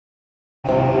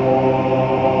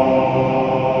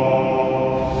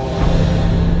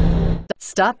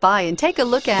Stop by and take a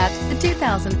look at the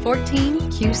 2014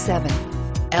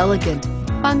 Q7. Elegant,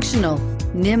 functional,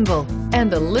 nimble,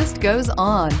 and the list goes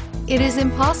on. It is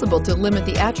impossible to limit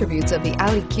the attributes of the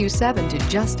Audi Q7 to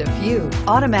just a few.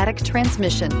 Automatic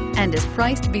transmission and is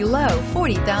priced below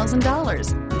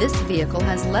 $40,000. This vehicle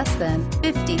has less than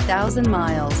 50,000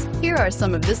 miles. Here are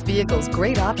some of this vehicle's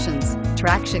great options: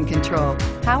 traction control,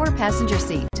 power passenger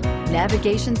seat,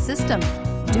 navigation system,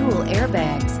 dual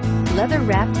airbags,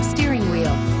 leather-wrapped steering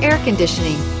wheel, air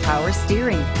conditioning, power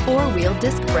steering, four-wheel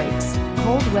disc brakes,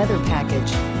 cold weather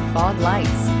package, fog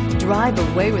lights. Drive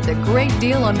away with a great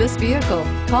deal on this vehicle.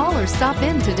 Call or stop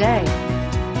in today.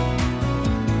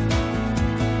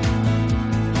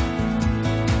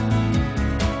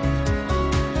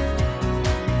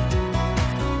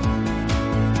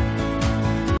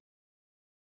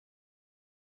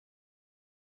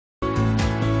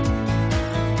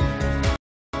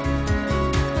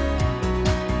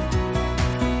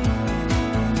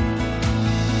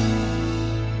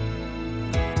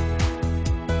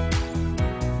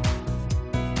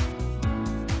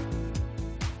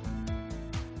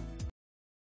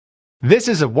 This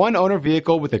is a one-owner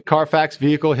vehicle with a CARFAX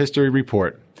Vehicle History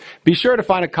Report. Be sure to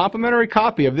find a complimentary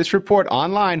copy of this report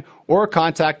online or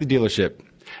contact the dealership.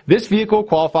 This vehicle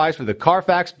qualifies for the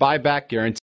CARFAX Buyback Guarantee.